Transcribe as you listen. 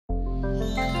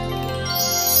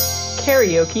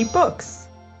KaraokeBooks.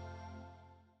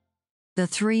 The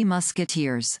Three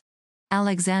Musketeers.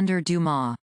 Alexandre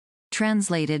Dumas.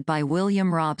 Translated by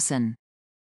William Robson.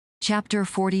 Chapter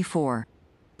 44.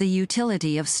 The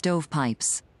Utility of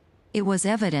Stovepipes. It was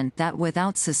evident that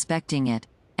without suspecting it,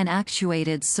 and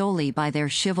actuated solely by their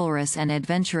chivalrous and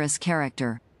adventurous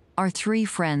character, our three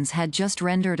friends had just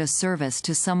rendered a service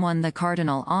to someone the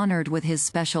cardinal honored with his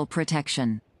special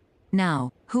protection.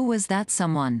 Now, who was that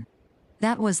someone?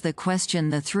 That was the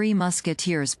question the three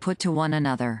musketeers put to one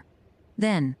another.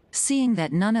 Then, seeing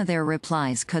that none of their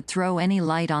replies could throw any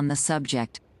light on the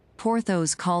subject,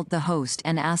 Porthos called the host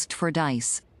and asked for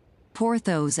dice.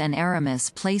 Porthos and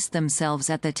Aramis placed themselves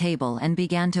at the table and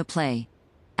began to play.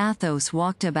 Athos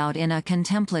walked about in a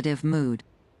contemplative mood.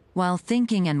 While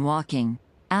thinking and walking,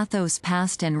 Athos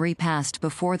passed and repassed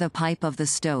before the pipe of the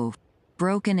stove,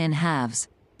 broken in halves,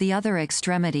 the other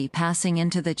extremity passing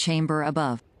into the chamber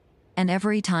above. And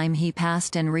every time he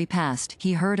passed and repassed,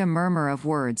 he heard a murmur of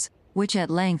words, which at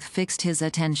length fixed his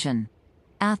attention.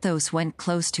 Athos went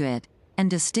close to it, and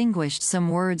distinguished some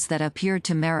words that appeared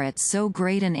to merit so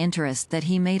great an interest that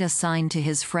he made a sign to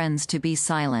his friends to be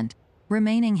silent,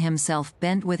 remaining himself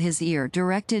bent with his ear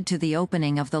directed to the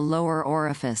opening of the lower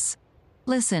orifice.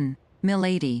 "Listen,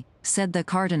 milady," said the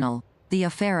cardinal, "the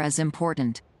affair is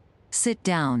important. Sit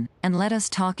down, and let us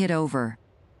talk it over."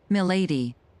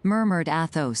 "Milady," murmured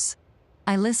Athos.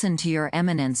 "I listen to your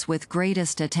eminence with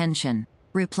greatest attention,"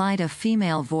 replied a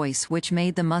female voice which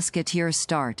made the musketeer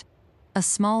start. "A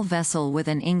small vessel with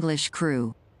an English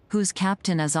crew, whose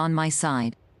captain is on my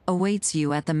side, awaits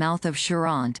you at the mouth of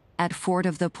Charente, at Fort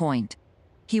of the Point.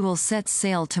 He will set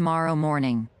sail tomorrow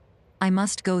morning. I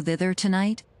must go thither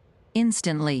tonight?"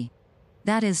 "Instantly.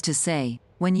 That is to say,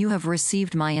 when you have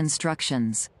received my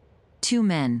instructions. 2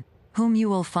 men, whom you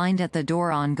will find at the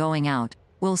door on going out,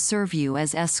 will serve you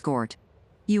as escort.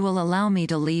 You will allow me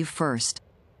to leave first.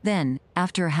 Then,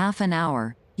 after half an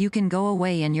hour, you can go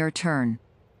away in your turn."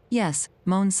 "Yes,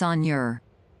 Monseigneur.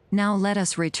 Now let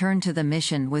us return to the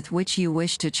mission with which you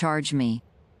wish to charge me,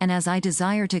 and as I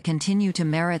desire to continue to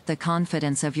merit the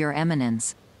confidence of your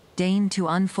eminence, deign to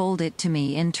unfold it to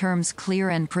me in terms clear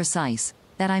and precise,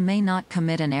 that I may not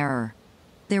commit an error."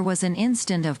 There was an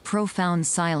instant of profound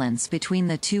silence between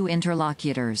the two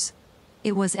interlocutors.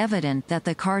 It was evident that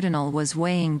the cardinal was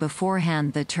weighing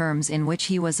beforehand the terms in which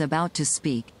he was about to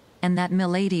speak, and that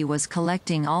Milady was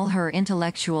collecting all her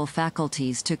intellectual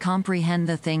faculties to comprehend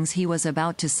the things he was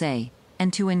about to say,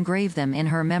 and to engrave them in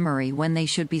her memory when they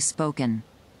should be spoken.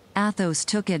 Athos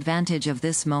took advantage of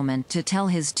this moment to tell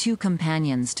his 2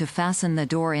 companions to fasten the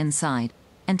door inside,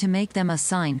 and to make them a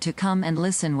sign to come and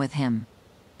listen with him.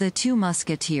 The 2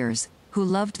 musketeers, who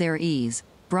loved their ease,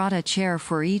 brought a chair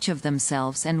for each of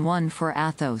themselves and one for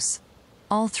Athos.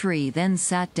 All 3 then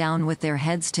sat down with their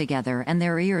heads together and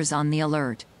their ears on the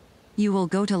alert. "You will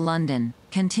go to London,"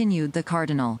 continued the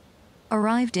cardinal.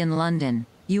 "Arrived in London,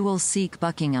 you will seek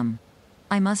Buckingham.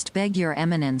 I must beg your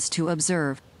eminence to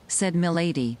observe," said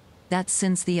Milady, "that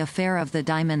since the affair of the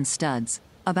diamond studs,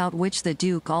 about which the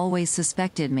Duke always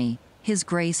suspected me, his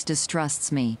Grace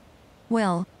distrusts me."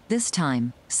 "Well, this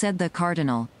time," said the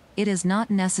cardinal, "it is not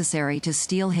necessary to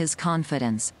steal his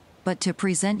confidence, but to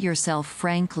present yourself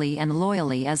frankly and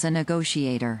loyally as a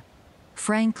negotiator."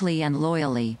 "Frankly and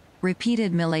loyally,"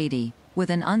 repeated Milady, with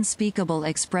an unspeakable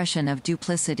expression of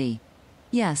duplicity.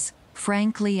 "Yes,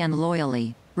 frankly and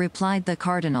loyally," replied the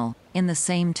cardinal, in the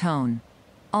same tone.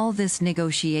 "All this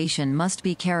negotiation must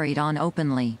be carried on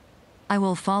openly. I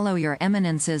will follow your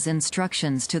eminence's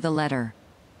instructions to the letter.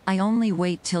 I only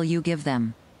wait till you give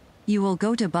them. You will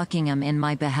go to Buckingham in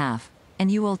my behalf,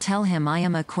 and you will tell him I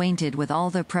am acquainted with all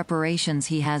the preparations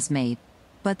he has made,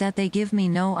 but that they give me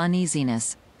no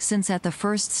uneasiness, since at the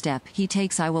first step he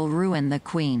takes I will ruin the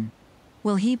Queen.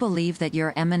 Will he believe that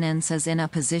your eminence is in a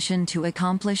position to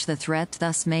accomplish the threat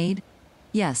thus made?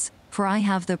 Yes, for I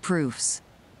have the proofs.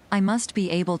 I must be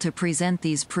able to present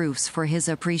these proofs for his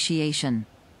appreciation.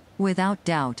 Without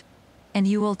doubt. And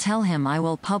you will tell him I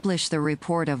will publish the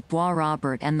report of Bois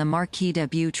Robert and the Marquis de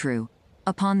Beautru,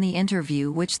 upon the interview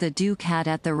which the Duke had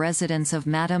at the residence of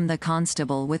Madame the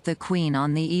Constable with the Queen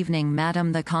on the evening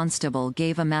Madame the Constable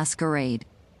gave a masquerade.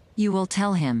 You will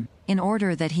tell him, in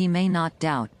order that he may not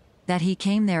doubt, that he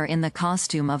came there in the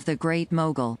costume of the Great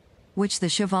Mogul, which the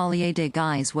Chevalier de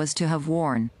Guise was to have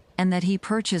worn, and that he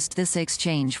purchased this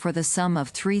exchange for the sum of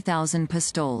 3,000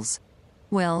 pistoles.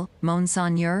 Well,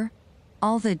 Monseigneur?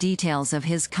 All the details of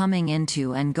his coming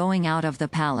into and going out of the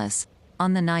palace,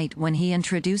 on the night when he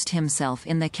introduced himself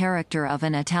in the character of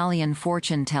an Italian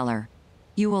fortune-teller.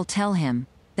 You will tell him,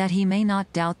 that he may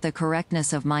not doubt the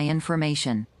correctness of my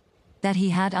information. that he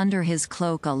had under his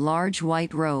cloak a large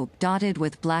white robe dotted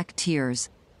with black tears,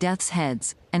 death's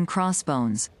heads, and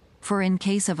crossbones, for in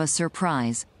case of a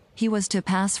surprise, he was to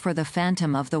pass for the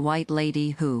phantom of the White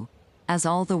Lady who, as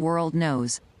all the world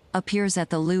knows, appears at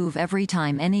the Louvre every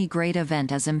time any great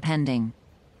event is impending.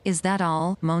 Is that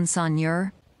all,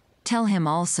 Monseigneur? Tell him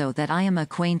also that I am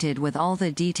acquainted with all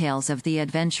the details of the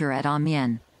adventure at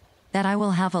Amiens, that I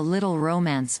will have a little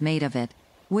romance made of it,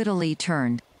 wittily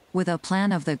turned, with a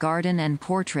plan of the garden and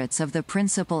portraits of the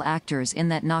principal actors in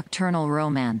that nocturnal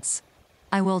romance.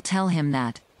 I will tell him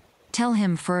that. Tell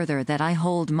him further that I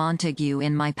hold Montague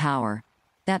in my power,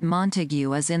 that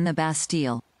Montague is in the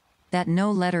Bastille, that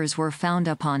no letters were found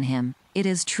upon him, it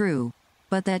is true,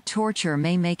 but that torture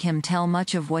may make him tell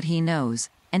much of what he knows,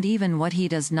 and even what he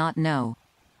does not know.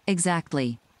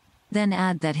 Exactly. Then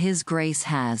add that his Grace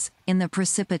has, in the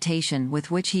precipitation with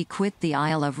which he quit the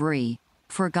Isle of Ré,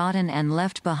 forgotten and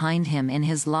left behind him in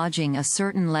his lodging a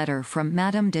certain letter from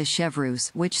Madame de Chevreuse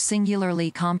which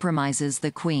singularly compromises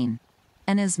the Queen,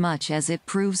 inasmuch as it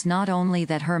proves not only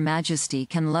that Her Majesty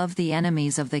can love the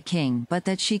enemies of the King but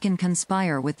that she can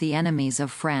conspire with the enemies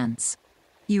of France.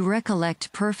 You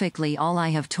recollect perfectly all I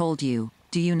have told you,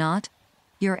 do you not?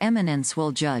 Your Eminence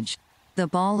will judge. The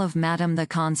ball of Madame the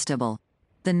Constable.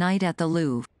 The night at the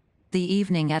Louvre. The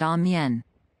evening at Amiens.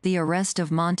 The arrest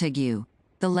of Montague.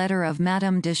 The letter of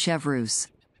Madame de Chevreuse.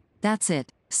 That's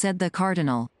it, said the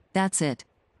Cardinal, that's it.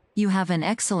 You have an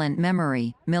excellent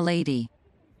memory, milady.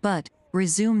 But,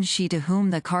 resumed she to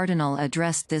whom the Cardinal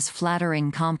addressed this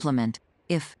flattering compliment,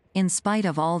 if, in spite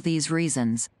of all these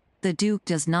reasons, the Duke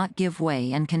does not give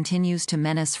way and continues to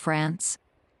menace France?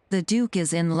 The Duke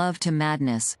is in love to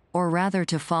madness, or rather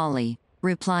to folly,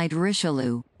 replied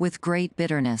Richelieu, with great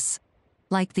bitterness.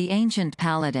 Like the ancient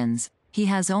paladins, he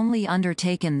has only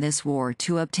undertaken this war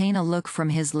to obtain a look from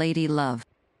his lady love.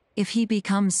 If he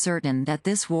becomes certain that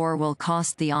this war will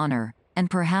cost the honor, and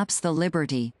perhaps the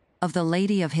liberty, of the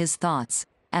lady of his thoughts,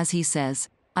 as he says,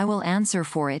 I will answer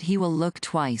for it he will look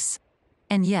twice.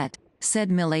 And yet, said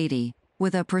Milady,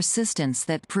 with a persistence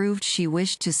that proved she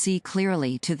wished to see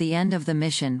clearly to the end of the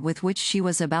mission with which she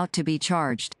was about to be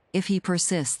charged, if he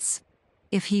persists.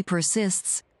 If he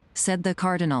persists, said the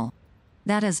Cardinal.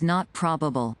 That is not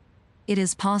probable. It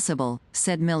is possible,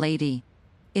 said Milady.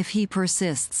 If he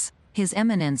persists, His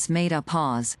Eminence made a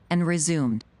pause, and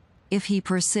resumed. If he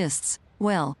persists,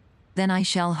 well, then I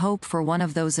shall hope for one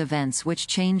of those events which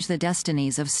change the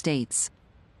destinies of states.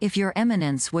 If your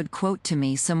Eminence would quote to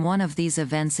me some one of these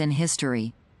events in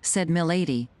history, said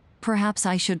Milady, perhaps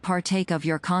I should partake of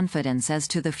your confidence as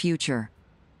to the future.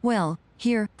 Well,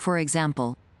 here, for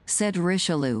example, said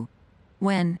Richelieu.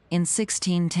 When, in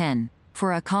 1610,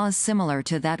 for a cause similar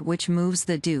to that which moves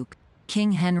the Duke,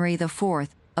 King Henry IV,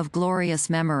 of glorious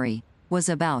memory, was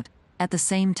about, at the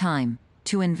same time,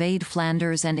 to invade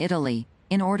Flanders and Italy,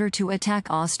 in order to attack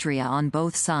Austria on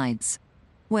both sides.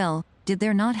 Well, did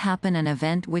there not happen an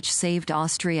event which saved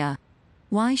Austria?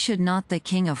 Why should not the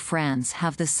King of France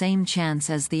have the same chance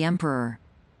as the Emperor?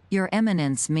 Your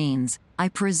Eminence means, I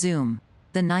presume,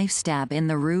 the knife stab in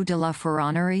the Rue de la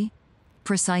Ferronnerie?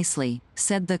 Precisely,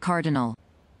 said the Cardinal.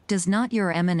 Does not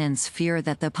your Eminence fear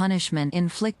that the punishment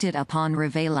inflicted upon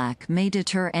Ravaillac may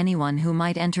deter anyone who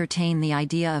might entertain the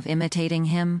idea of imitating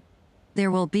him?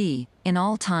 There will be, in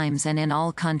all times and in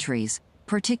all countries,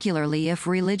 particularly if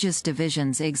religious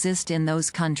divisions exist in those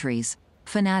countries,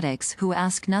 fanatics who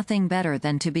ask nothing better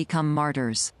than to become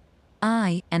martyrs.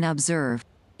 And observe,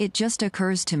 it just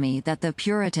occurs to me that the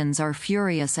Puritans are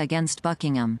furious against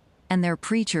Buckingham, and their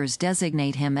preachers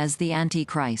designate him as the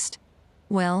Antichrist.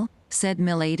 Well, said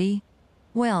Milady.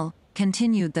 Well,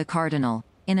 continued the Cardinal,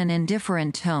 in an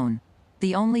indifferent tone,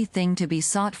 the only thing to be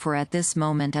sought for at this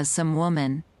moment is some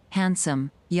woman,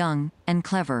 handsome, young, and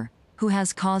clever, who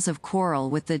has cause of quarrel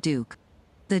with the Duke.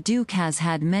 The Duke has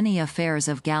had many affairs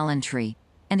of gallantry,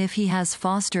 and if he has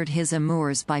fostered his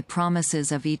amours by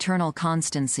promises of eternal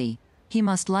constancy, he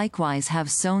must likewise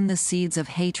have sown the seeds of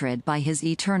hatred by his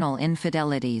eternal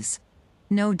infidelities.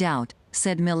 No doubt,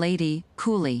 said Milady,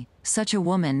 coolly, such a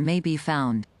woman may be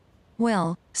found.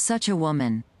 Well, such a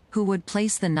woman, who would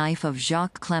place the knife of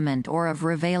Jacques Clement or of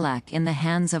Ravaillac in the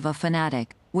hands of a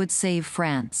fanatic, would save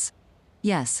France.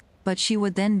 Yes, but she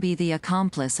would then be the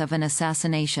accomplice of an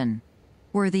assassination.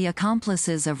 Were the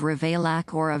accomplices of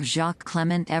Ravaillac or of Jacques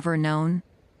Clement ever known?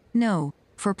 No,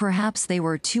 for perhaps they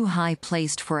were too high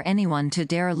placed for anyone to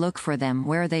dare look for them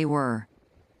where they were.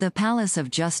 The Palace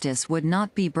of Justice would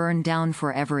not be burned down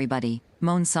for everybody,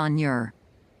 Monseigneur.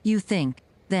 You think,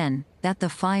 then, that the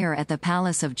fire at the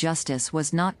Palace of Justice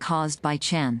was not caused by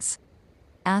chance?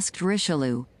 Asked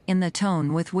Richelieu, in the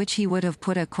tone with which he would have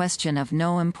put a question of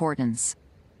no importance.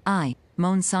 "I,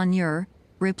 Monseigneur,"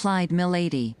 replied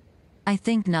Milady. "I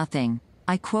think nothing.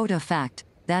 I quote a fact,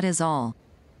 that is all.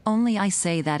 Only I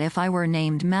say that if I were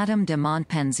named Madame de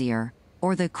Montpensier,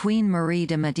 or the Queen Marie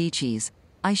de Medicis,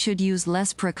 I should use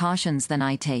less precautions than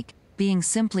I take, being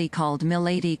simply called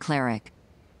Milady Cleric."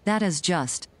 "That is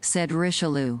just," said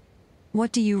Richelieu.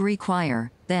 "What do you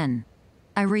require, then?"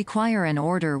 "I require an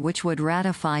order which would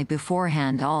ratify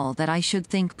beforehand all that I should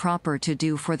think proper to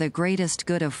do for the greatest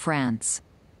good of France.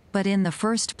 But in the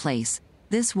first place,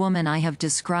 this woman I have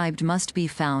described must be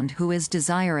found who is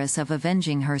desirous of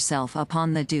avenging herself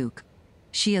upon the Duke."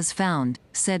 "She is found,"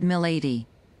 said Milady.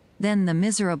 "Then the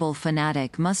miserable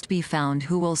fanatic must be found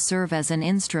who will serve as an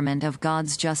instrument of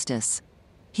God's justice."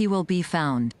 "He will be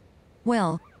found."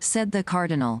 "Well," said the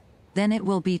cardinal, "then it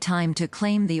will be time to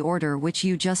claim the order which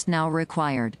you just now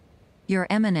required." "Your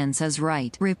Eminence is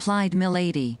right," replied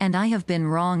Milady, "and I have been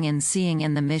wrong in seeing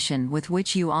in the mission with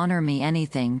which you honor me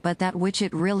anything but that which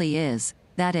it really is,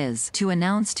 that is, to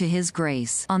announce to His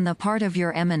Grace, on the part of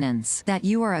your Eminence, that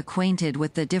you are acquainted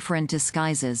with the different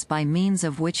disguises by means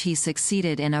of which he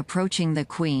succeeded in approaching the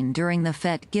Queen during the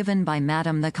fête given by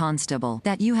Madame the Constable,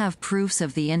 that you have proofs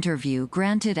of the interview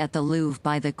granted at the Louvre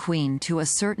by the Queen to a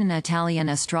certain Italian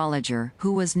astrologer,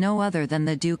 who was no other than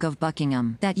the Duke of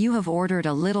Buckingham, that you have ordered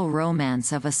a little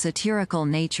romance of a satirical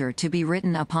nature to be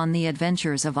written upon the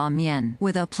adventures of Amiens,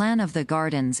 with a plan of the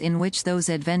gardens in which those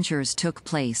adventures took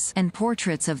place, and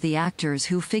portraits of the actors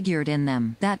who figured in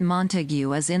them, that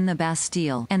Montague is in the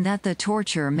Bastille, and that the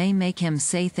torture may make him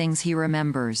say things he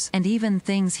remembers, and even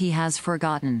things he has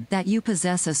forgotten, that you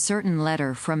possess a certain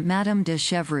letter from Madame de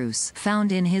Chevreuse,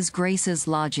 found in His Grace's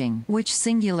lodging, which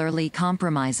singularly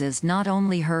compromises not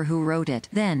only her who wrote it.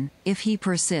 Then, if he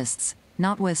persists,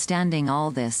 notwithstanding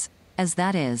all this, as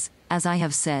that is, as I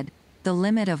have said, the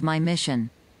limit of my mission,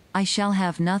 I shall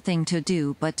have nothing to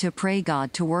do but to pray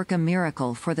God to work a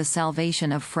miracle for the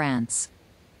salvation of France.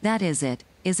 That is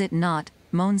it not,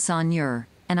 Monseigneur,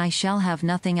 and I shall have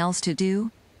nothing else to do?"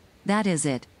 "That is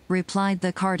it," replied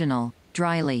the cardinal,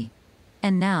 dryly.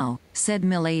 "And now," said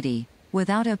Milady,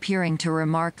 without appearing to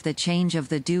remark the change of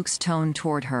the Duke's tone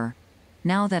toward her,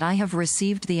 "now that I have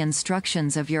received the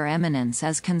instructions of your Eminence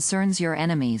as concerns your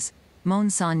enemies,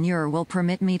 Monseigneur will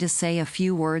permit me to say a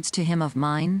few words to him of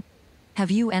mine?" "Have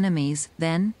you enemies,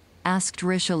 then?" asked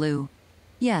Richelieu.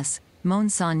 "Yes,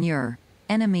 Monseigneur,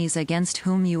 enemies against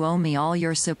whom you owe me all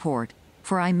your support,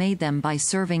 for I made them by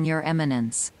serving your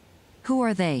Eminence." "Who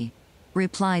are they?"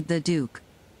 replied the Duke.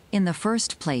 "In the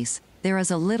first place, there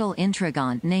is a little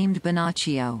intrigante named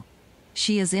Bonacieux.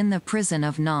 She is in the prison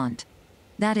of Nantes."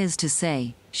 "That is to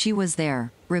say, she was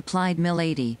there," replied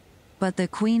Milady. "But the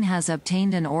Queen has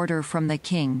obtained an order from the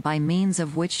King by means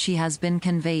of which she has been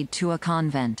conveyed to a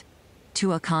convent."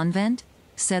 "To a convent?"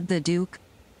 said the Duke.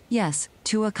 "Yes,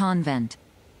 to a convent."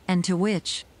 "And to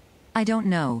which?" "I don't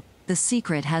know, the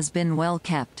secret has been well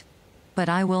kept. But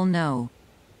I will know.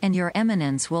 And your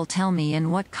Eminence will tell me in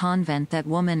what convent that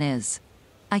woman is."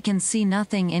 "I can see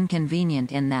nothing inconvenient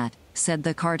in that," said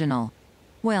the cardinal.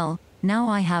 "Well, now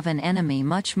I have an enemy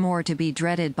much more to be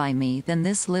dreaded by me than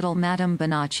this little Madame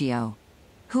Bonacieux."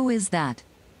 "Who is that?"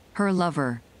 "Her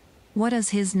lover." "What is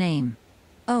his name?"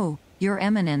 "Oh, your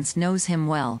Eminence knows him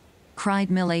well,"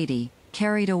 cried Milady,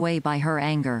 carried away by her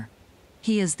anger.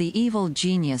 "He is the evil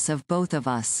genius of both of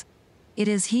us. It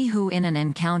is he who in an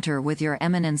encounter with your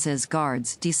Eminence's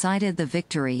guards decided the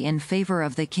victory in favor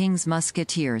of the King's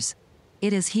Musketeers.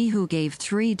 It is he who gave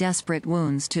 3 desperate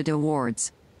wounds to De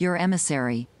Wardes, your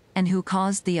emissary, and who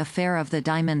caused the affair of the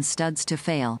diamond studs to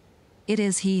fail. It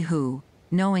is he who,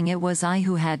 knowing it was I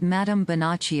who had Madame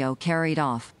Bonacieux carried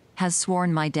off, has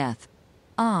sworn my death."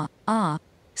 Ah,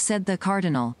 said the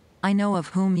cardinal, "I know of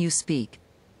whom you speak.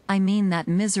 I mean that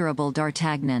miserable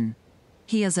D'Artagnan."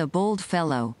 "He is a bold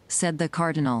fellow," said the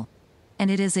cardinal.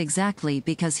 "And it is exactly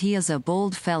because he is a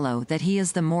bold fellow that he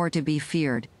is the more to be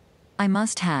feared. I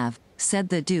must have," said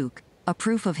the Duke, "a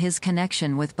proof of his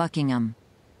connection with Buckingham."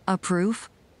 "A proof?"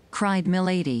 cried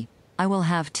Milady. "I will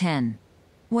have 10.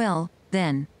 "Well,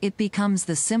 then, it becomes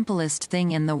the simplest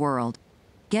thing in the world.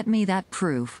 Get me that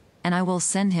proof, and I will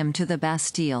send him to the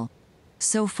Bastille."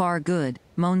 "So far good,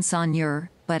 Monseigneur,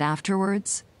 but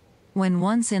afterwards?" "When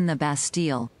once in the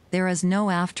Bastille, there is no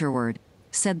afterward,"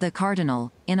 said the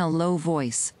cardinal, in a low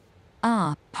voice.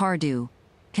 "Ah, pardieu,"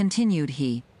 continued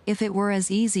he, "if it were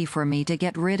as easy for me to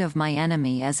get rid of my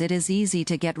enemy as it is easy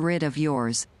to get rid of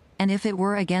yours, and if it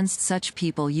were against such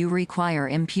people you require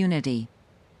impunity."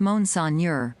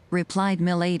 "Monseigneur," replied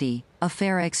Milady, "a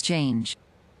fair exchange.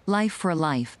 Life for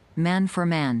life, man for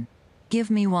man. Give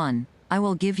me one, I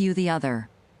will give you the other."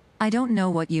 "I don't know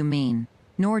what you mean,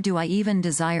 nor do I even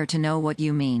desire to know what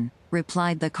you mean,"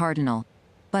 replied the cardinal.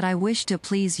 "But I wish to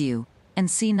please you, and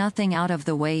see nothing out of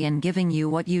the way in giving you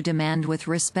what you demand with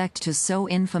respect to so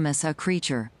infamous a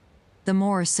creature. The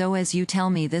more so as you tell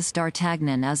me this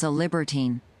D'Artagnan is a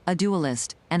libertine, a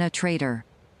duellist, and a traitor.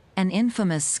 An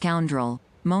infamous scoundrel,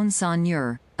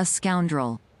 Monseigneur, a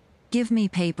scoundrel. Give me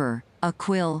paper, a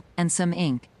quill, and some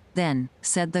ink, then,"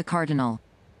 said the cardinal.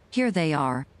 "Here they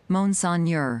are,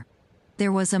 Monseigneur."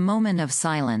 There was a moment of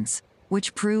silence,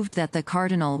 which proved that the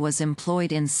cardinal was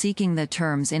employed in seeking the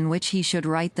terms in which he should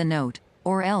write the note,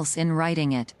 or else in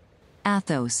writing it.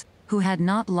 Athos, who had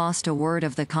not lost a word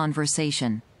of the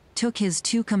conversation, took his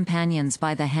two companions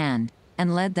by the hand,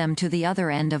 and led them to the other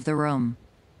end of the room.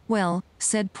 "Well,"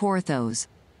 said Porthos,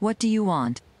 "what do you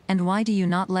want, and why do you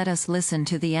not let us listen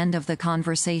to the end of the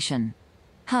conversation?"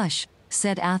 "Hush,"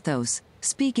 said Athos,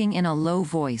 speaking in a low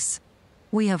voice.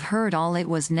 "We have heard all it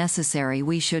was necessary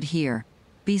we should hear.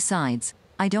 Besides,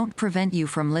 I don't prevent you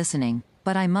from listening,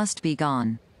 but I must be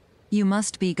gone." "You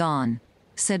must be gone,"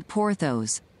 said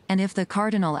Porthos, "and if the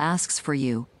cardinal asks for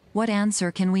you, what answer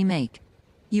can we make?"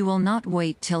 "You will not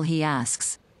wait till he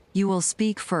asks. You will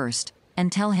speak first,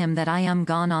 and tell him that I am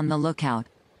gone on the lookout,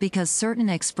 because certain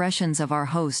expressions of our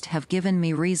host have given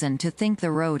me reason to think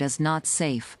the road is not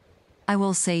safe. I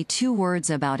will say 2 words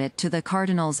about it to the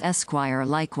cardinal's esquire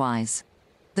likewise.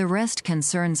 The rest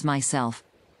concerns myself.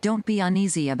 Don't be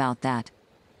uneasy about that."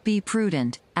 "Be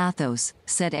prudent, Athos,"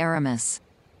 said Aramis.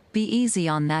 "Be easy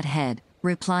on that head,"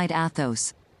 replied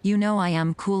Athos. "You know I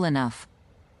am cool enough."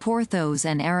 Porthos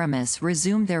and Aramis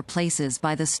resumed their places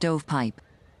by the stovepipe.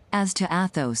 As to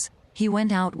Athos, he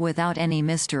went out without any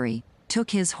mystery,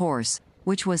 took his horse,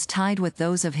 which was tied with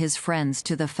those of his friends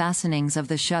to the fastenings of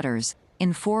the shutters,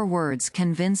 in 4 words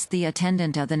convinced the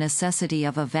attendant of the necessity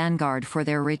of a vanguard for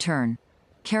their return,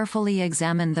 carefully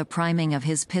examined the priming of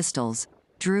his pistols,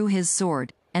 drew his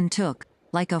sword, and took,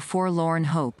 like a forlorn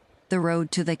hope, the road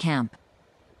to the camp.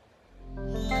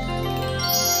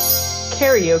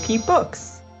 KaraokeBooks.